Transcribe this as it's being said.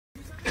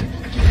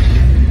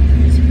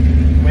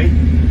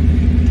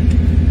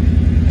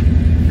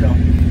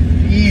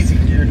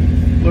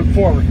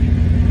forward.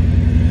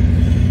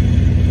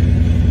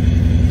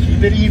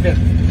 Keep it even.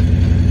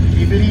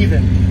 Keep it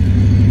even.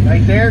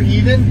 Right there,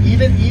 even.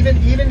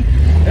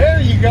 There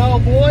you go,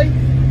 boy.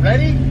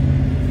 Ready?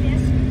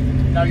 Yes.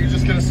 Now you're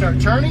just gonna start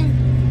turning.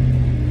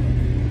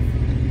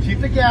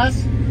 Keep the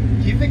gas.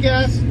 Keep the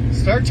gas.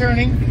 Start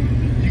turning.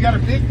 You got a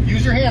big,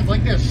 use your hands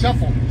like this.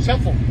 Shuffle,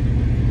 shuffle.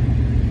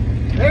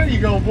 There you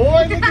go,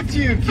 boy. Look at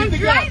you. Keep the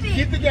gas.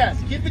 Keep the gas.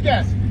 Keep the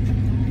gas.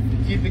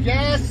 Keep the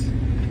gas.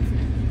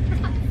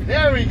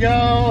 There we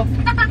go.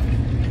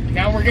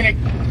 Now we're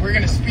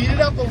gonna speed it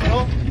up a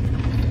little.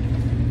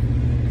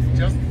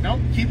 Just no,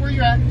 keep where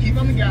you're at. Keep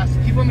on the gas.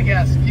 Keep on the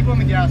gas. Keep on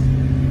the gas.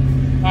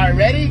 All right,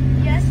 ready?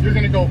 Yes. You're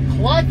gonna go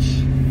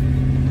clutch,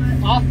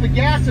 off the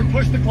gas, and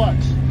push the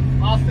clutch.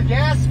 Off the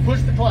gas,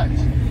 push the clutch.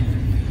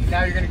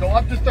 Now you're gonna go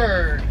up to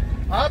third.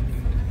 Up,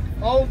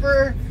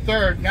 over,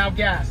 third. Now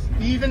gas.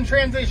 Even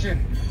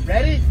transition.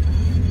 Ready?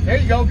 There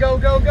you go. Go,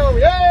 go, go.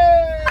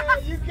 Yay!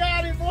 You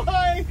got it,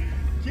 boy.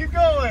 Keep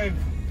going.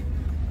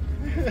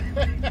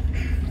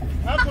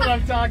 That's what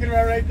I'm talking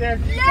about right there.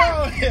 Keep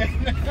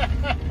going.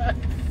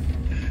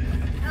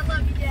 I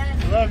love you,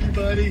 Dad. Love you,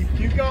 buddy.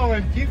 Keep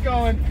going. Keep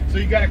going. So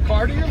you got a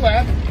car to your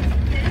left.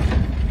 Okay.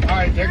 All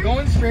right, they're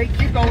going straight.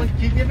 Keep going.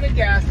 Keep giving it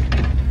gas.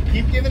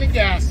 Keep giving it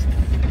gas.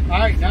 All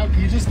right, now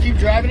you just keep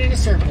driving in a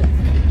circle.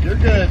 You're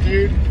good,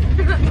 dude.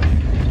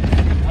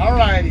 All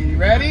righty,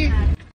 ready?